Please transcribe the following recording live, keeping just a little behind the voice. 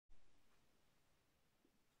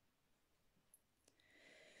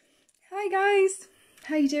Hi guys,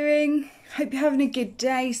 how you doing? Hope you're having a good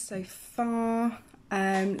day so far.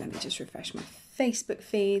 Let me just refresh my Facebook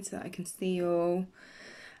feed so that I can see you all.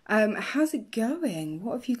 How's it going?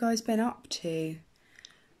 What have you guys been up to?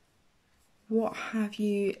 What have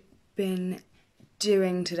you been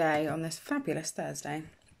doing today on this fabulous Thursday?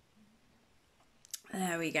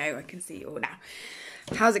 There we go, I can see you all now.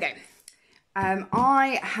 How's it going?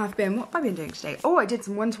 I have been, what have I been doing today? Oh, I did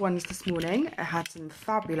some one-to-ones this morning. I had some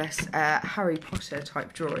fabulous Harry Potter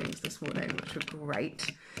type drawings this morning, which were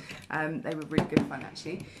great. They were really good fun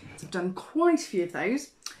actually. So I've done quite a few of those.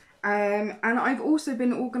 And I've also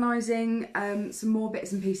been organising some more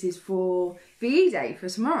bits and pieces for VE Day for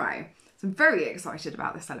tomorrow. So I'm very excited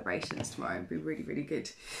about the celebrations tomorrow. It'll be really, really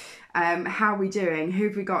good. How are we doing? Who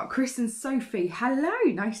have we got? Chris and Sophie.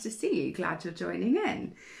 Hello, nice to see you. Glad you're joining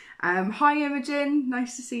in. Hi Imogen,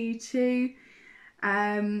 nice to see you too.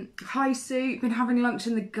 Hi Sue, been having lunch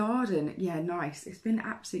in the garden. Yeah, nice. It's been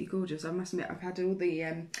absolutely gorgeous. I must admit, I've had all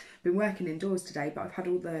the been working indoors today, but I've had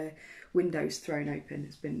all the windows thrown open.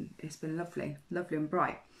 It's been lovely, lovely and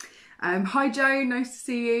bright. Hi Joe, nice to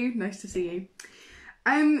see you. Nice to see you.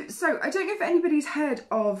 So I don't know if anybody's heard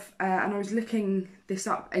of, and I was looking this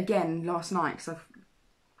up again last night because I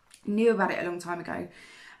knew about it a long time ago.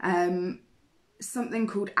 Something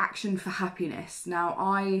called Action for Happiness. Now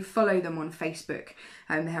I follow them on Facebook.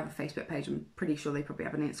 They have a Facebook page. I'm pretty sure they probably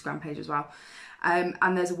have an Instagram page as well.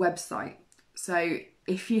 And there's a website. So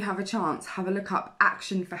if you have a chance, have a look up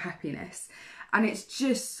Action for Happiness. And it's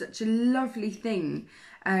just such a lovely thing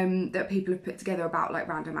that people have put together about like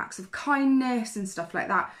random acts of kindness and stuff like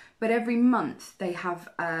that. But every month they have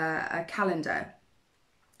a calendar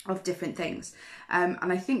of different things, and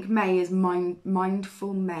I think May is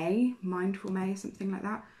mindful May, something like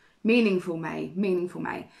that. Meaningful May.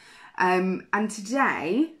 And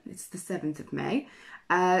today it's the 7th of May.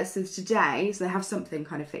 So today, so they have something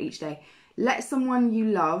kind of for each day. Let someone you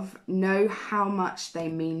love know how much they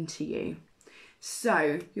mean to you.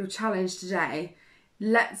 So your challenge today: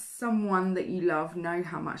 let someone that you love know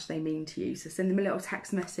how much they mean to you. So send them a little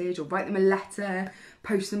text message or write them a letter,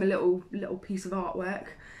 post them a little piece of artwork,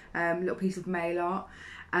 little piece of mail art.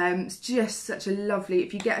 It's just such a lovely,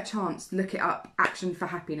 if you get a chance, look it up, Action for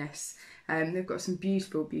Happiness. They've got some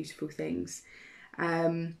beautiful, beautiful things.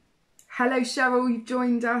 Hello Cheryl, you've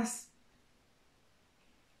joined us.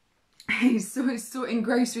 Sorting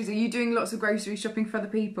groceries. Are you doing lots of grocery shopping for other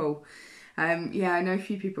people? Yeah, I know a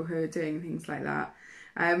few people who are doing things like that.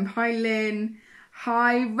 Hi Lynn,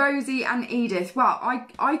 hi Rosie and Edith. Well,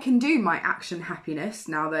 I can do my Action Happiness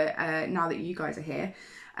now that you guys are here.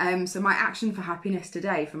 So my Action for Happiness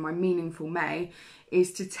today for my Meaningful May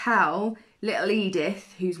is to tell little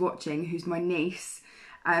Edith, who's watching, who's my niece,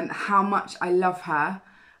 how much I love her,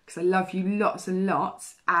 because I love you lots and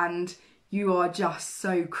lots, and you are just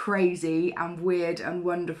so crazy and weird and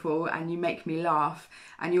wonderful, and you make me laugh,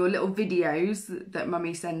 and your little videos that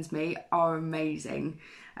mummy sends me are amazing.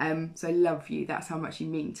 So I love you. That's how much you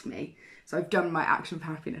mean to me. So I've done my Action for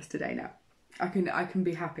Happiness today now. I can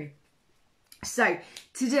be happy. So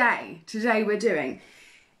today we're doing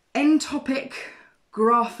Entopic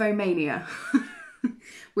Graphomania,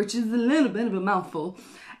 which is a little bit of a mouthful,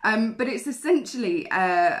 but it's essentially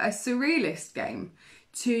a surrealist game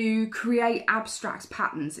to create abstract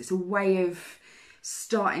patterns. It's a way of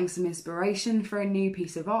starting some inspiration for a new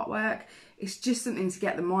piece of artwork. It's just something to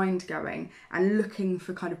get the mind going and looking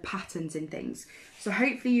for kind of patterns in things. So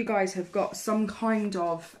hopefully you guys have got some kind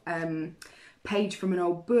of page from an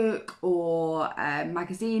old book or a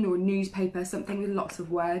magazine or newspaper, something with lots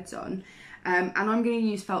of words on. And I'm going to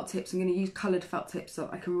use felt tips. I'm going to use coloured felt tips so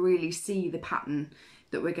I can really see the pattern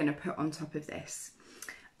that we're going to put on top of this.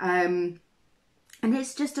 And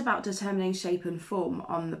it's just about determining shape and form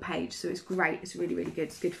on the page. So it's great. It's really, really good.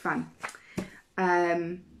 It's good fun.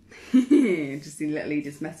 Just seen little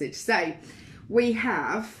Edith's message. So we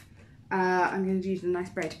have, I'm going to use a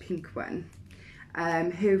nice red pink one.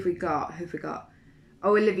 Who have we got?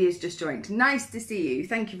 Oh, Olivia's just joined. Nice to see you.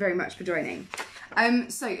 Thank you very much for joining.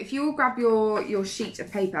 So if you all grab your sheet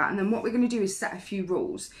of paper, and then what we're going to do is set a few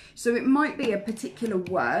rules. So it might be a particular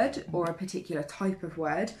word or a particular type of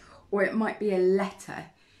word, or it might be a letter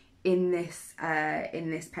in this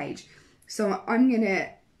page. So I'm going to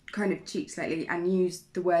kind of cheat slightly and use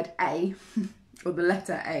the word A or the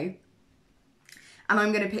letter A. And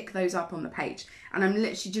I'm going to pick those up on the page, and I'm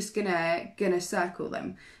literally just gonna circle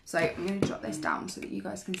them. So I'm going to jot this down so that you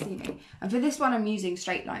guys can see me. And for this one, I'm using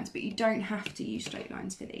straight lines, but you don't have to use straight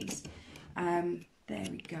lines for these. There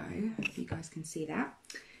we go. If you guys can see that.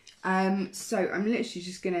 So I'm literally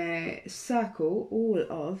just going to circle all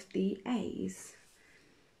of the A's.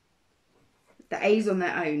 the A's on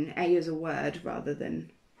their own, A as a word rather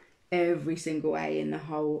than every single A in the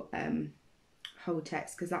whole whole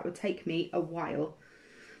text, because that would take me a while.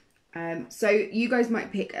 So you guys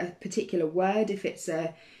might pick a particular word if it's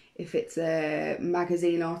a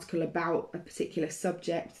magazine article about a particular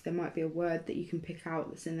subject. There might be a word that you can pick out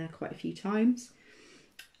that's in there quite a few times.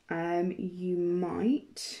 You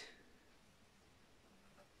might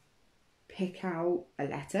pick out a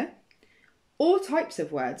letter, or types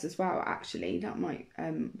of words as well, actually. That might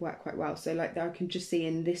work quite well. So like I can just see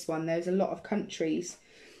in this one, there's a lot of countries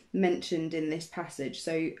mentioned in this passage.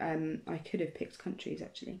 So I could have picked countries,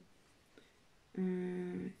 actually.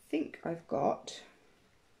 I think I've got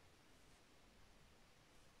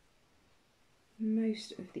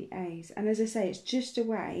most of the A's. And as I say, it's just a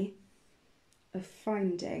way of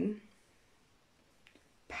finding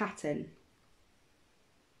pattern.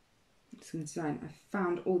 Design. I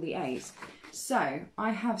found all the A's. So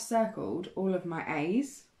I have circled all of my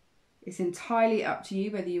A's. It's entirely up to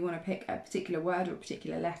you whether you want to pick a particular word or a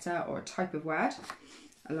particular letter or a type of word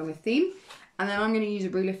along a theme. And then I'm going to use a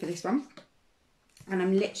ruler for this one. And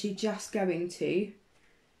I'm literally just going to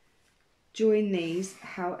join these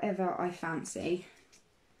however I fancy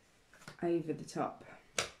over the top.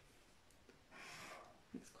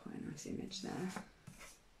 That's quite a nice image there.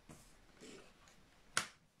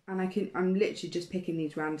 And I'm literally just picking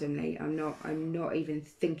these randomly. I'm not even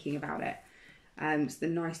thinking about it. So the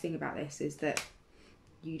nice thing about this is that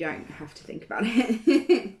you don't have to think about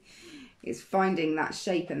it. It's finding that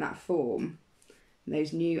shape and that form, and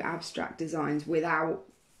those new abstract designs without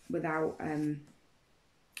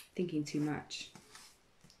thinking too much.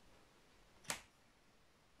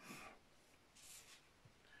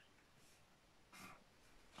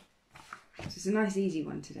 So it's a nice easy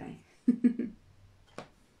one today.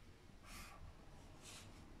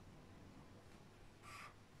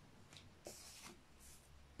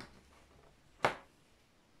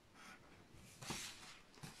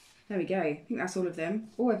 There we go. I think that's all of them.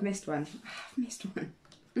 Oh, I've missed one. I've missed one.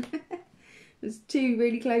 There's two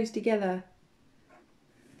really close together.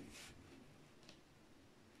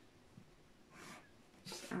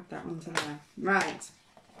 Just add that onto there. Right.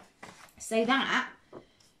 So that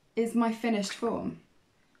is my finished form.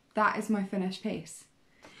 That is my finished piece.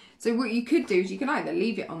 So what you could do is you can either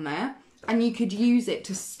leave it on there and you could use it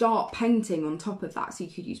to start painting on top of that. So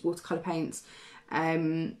you could use watercolour paints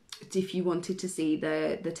if you wanted to see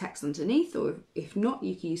the text underneath, or if not,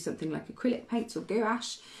 you can use something like acrylic paints or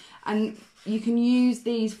gouache, and you can use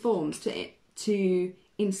these forms to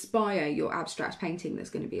inspire your abstract painting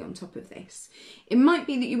that's going to be on top of this. It might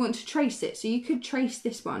be that you want to trace it, so you could trace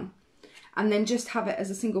this one and then just have it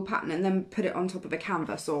as a single pattern and then put it on top of a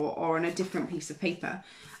canvas or on a different piece of paper.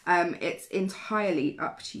 It's entirely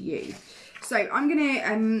up to you. So I'm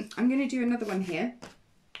gonna do another one here.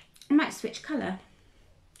 I might switch colour.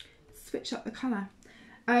 Switch up the colour.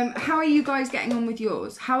 How are you guys getting on with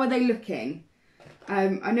yours? How are they looking?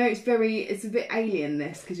 I know it's a bit alien,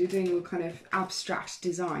 this, because you're doing all kind of abstract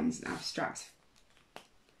designs and abstract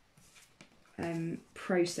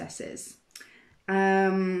processes.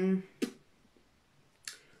 I'm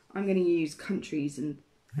going to use countries and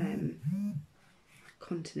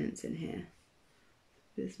continents in here.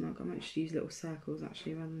 This mark, I might just use little circles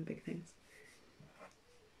actually rather than big things.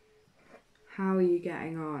 How are you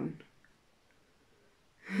getting on?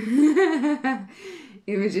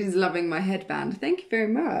 Imogen's loving my headband. Thank you very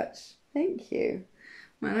much. Thank you.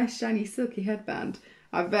 My nice shiny silky headband.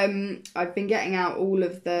 I've been getting out all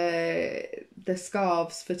of the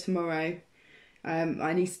scarves for tomorrow.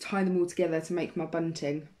 I need to tie them all together to make my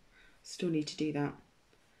bunting. Still need to do that.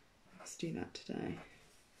 Let's do that today.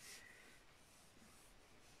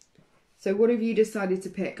 So what have you decided to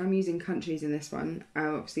pick? I'm using countries in this one.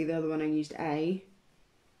 Obviously the other one I used A.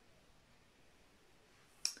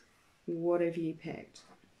 What have you picked?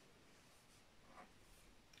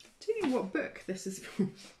 I don't know what book this is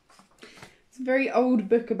from. It's a very old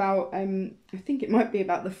book about, I think it might be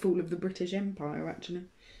about the fall of the British Empire, actually.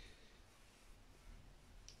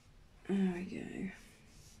 There we go.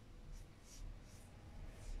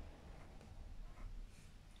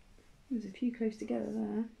 There's a few close together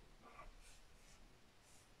there.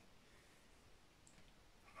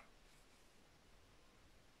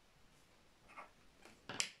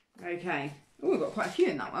 Okay. Oh, we've got quite a few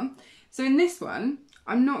in that one. So in this one,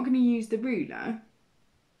 I'm not going to use the ruler,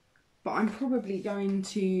 but I'm probably going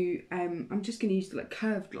to, I'm just going to use like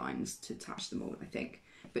curved lines to attach them all, I think.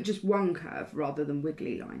 But just one curve rather than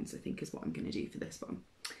wiggly lines, I think is what I'm going to do for this one.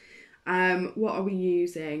 What are we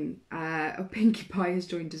using? Oh, Pinkie Pie has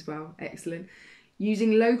joined as well. Excellent.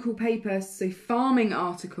 using local paper, so farming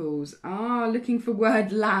articles. Looking for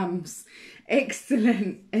word lambs.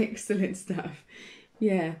 Excellent, excellent stuff.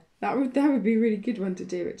 Yeah, that would be a really good one to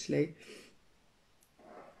do actually.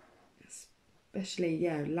 Especially,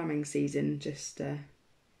 yeah, lambing season just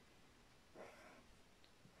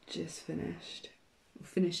finished.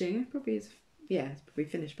 Finishing, it probably is, yeah, it's probably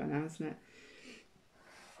finished by now, isn't it?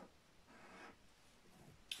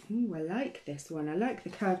 Ooh, I like this one. I like the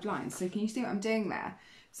curved lines. So can you see what I'm doing there?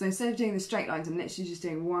 So instead of doing the straight lines, I'm literally just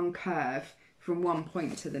doing one curve from one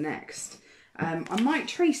point to the next. I might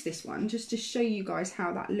trace this one just to show you guys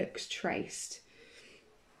how that looks traced.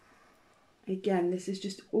 Again, this is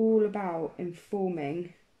just all about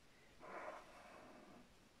informing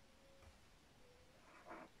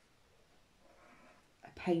a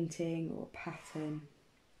painting or a pattern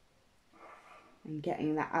and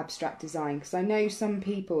getting that abstract design, because I know some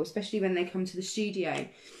people, especially when they come to the studio,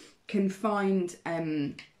 can find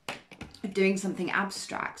doing something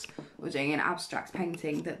abstract or doing an abstract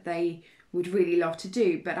painting that they would really love to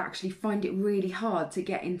do, but actually find it really hard to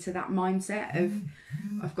get into that mindset of,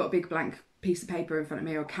 I've got a big blank piece of paper in front of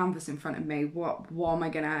me or canvas in front of me, what am I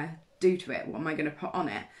gonna do to it, what am I gonna put on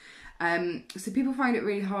it? So people find it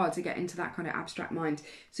really hard to get into that kind of abstract mind.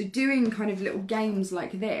 So doing kind of little games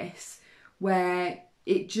like this, where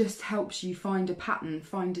it just helps you find a pattern,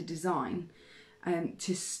 find a design,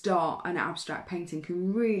 to start an abstract painting,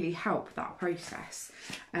 can really help that process.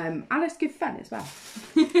 And it's good fun as well.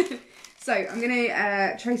 So I'm going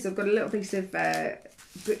to trace, I've got a little piece of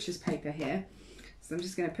butcher's paper here. So I'm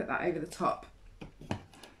just going to put that over the top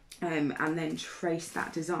and then trace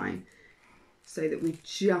that design so that we've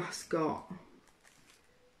just got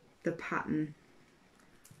the pattern.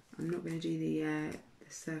 I'm not going to do the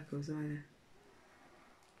circles either.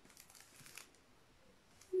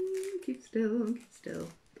 Keep still, keep still.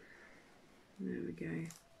 There we go.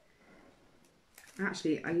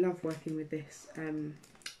 Actually, I love working with this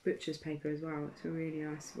butcher's paper as well. It's really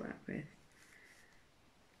nice to work with.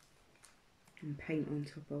 And paint on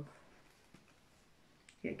top of.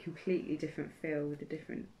 Get a completely different feel with a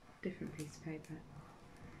different piece of paper.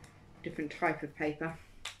 Different type of paper.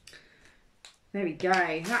 There we go.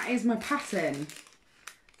 That is my pattern.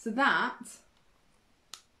 So that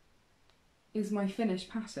is my finished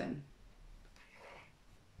pattern.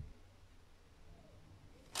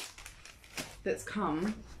 That's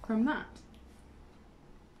come from that.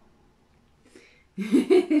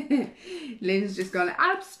 Lynn's just gone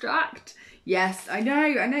abstract. Yes, I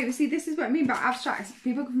know. See, this is what I mean about abstract.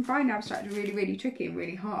 People can find abstract really, really tricky and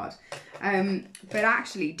really hard. But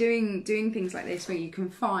actually doing things like this where you can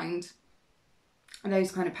find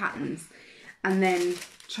those kind of patterns and then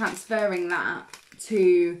transferring that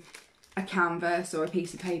to a canvas or a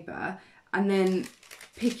piece of paper and then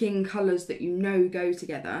picking colours that you know go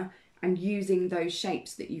together and using those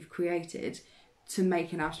shapes that you've created to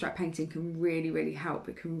make an abstract painting can really, really help.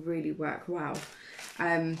 It can really work well.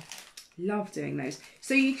 Love doing those.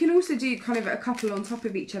 So you can also do kind of a couple on top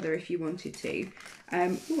of each other if you wanted to.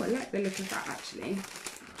 Oh, I like the look of that actually.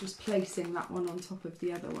 Just placing that one on top of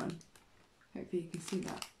the other one. Hopefully you can see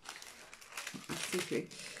that. That's see through.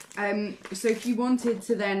 So if you wanted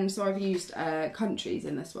to then, so I've used countries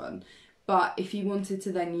in this one, but if you wanted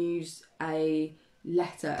to then use a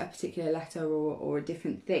letter, a particular letter or a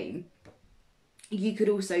different theme, you could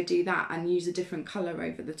also do that and use a different colour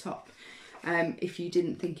over the top if you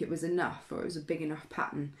didn't think it was enough or it was a big enough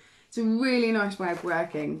pattern. It's a really nice way of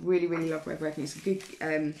working. Really, really love way of working. It's a good,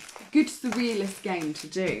 good surrealist game to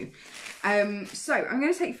do. So I'm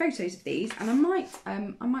going to take photos of these, and I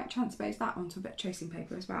might transpose that onto a bit of tracing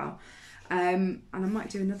paper as well, and I might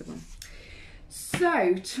do another one.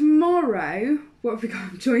 So tomorrow, what have we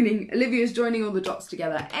got? Olivia's joining all the dots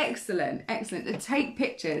together. Excellent, excellent. Take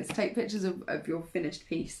pictures of your finished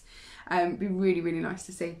piece. It'd be really, really nice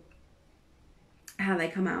to see how they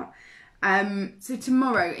come out. So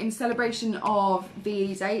tomorrow, in celebration of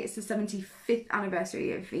VE Day, it's the 75th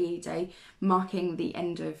anniversary of VE Day, marking the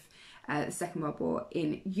end of the Second World War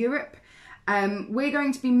in Europe. We're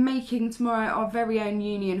going to be making tomorrow our very own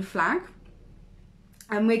Union flag.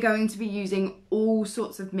 And we're going to be using all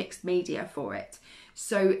sorts of mixed media for it.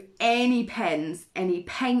 So any pens, any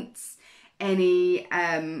paints, any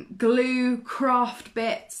glue, craft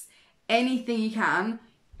bits, anything you can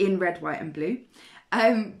in red, white and blue,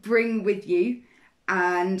 bring with you,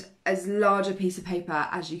 and as large a piece of paper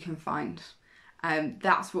as you can find.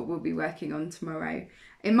 That's what we'll be working on tomorrow.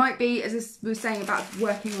 It might be, as I was saying about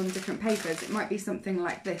working on different papers, it might be something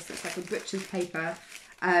like this. It's like a butcher's paper,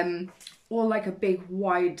 or like a big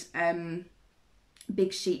wide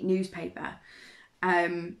big sheet newspaper.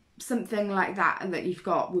 something like that and that you've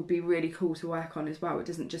got would be really cool to work on as well. It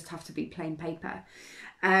doesn't just have to be plain paper.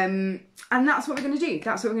 And that's what we're going to do.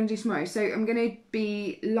 That's what we're going to do tomorrow. So I'm going to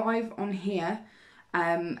be live on here,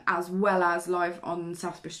 as well as live on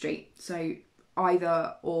Southborough Street. So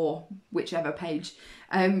either or, whichever page.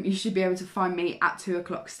 You should be able to find me at 2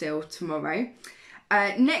 o'clock still tomorrow.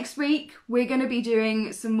 Next week, we're going to be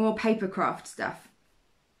doing some more paper craft stuff.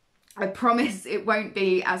 I promise it won't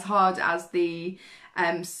be as hard as the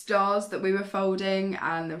stars that we were folding,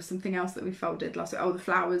 and there was something else that we folded last week. Oh, the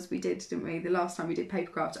flowers we did, didn't we? The last time we did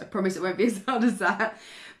paper craft. I promise it won't be as hard as that.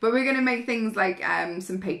 But we're going to make things like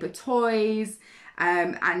some paper toys,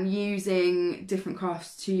 and using different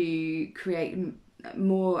crafts to create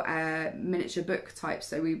more miniature book types.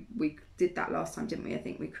 So we did that last time, didn't we? I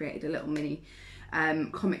think we created a little mini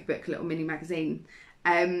comic book, a little mini magazine.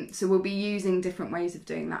 So we'll be using different ways of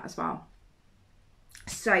doing that as well.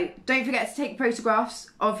 So don't forget to take photographs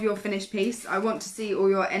of your finished piece. I want to see all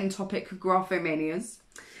your Entopic Graphomanias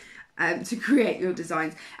to create your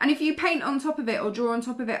designs. And if you paint on top of it or draw on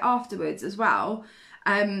top of it afterwards as well,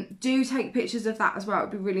 do take pictures of that as well.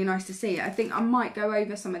 It'd be really nice to see. I think I might go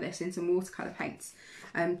over some of this in some watercolour paints,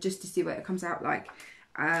 just to see what it comes out like.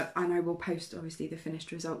 And I will post obviously the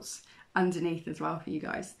finished results underneath as well for you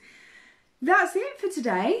guys. That's it for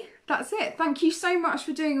today. That's it. Thank you so much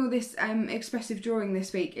for doing all this expressive drawing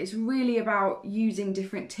this week. It's really about using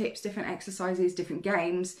different tips, different exercises, different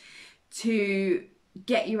games to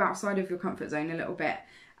get you outside of your comfort zone a little bit,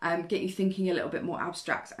 get you thinking a little bit more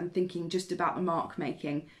abstract and thinking just about the mark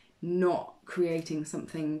making, not creating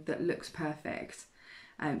something that looks perfect.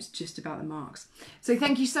 It's just about the marks. So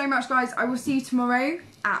thank you so much, guys. I will see you tomorrow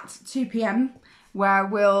at 2 p.m. where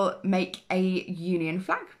we'll make a union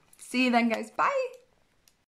flag. See you then, guys. Bye.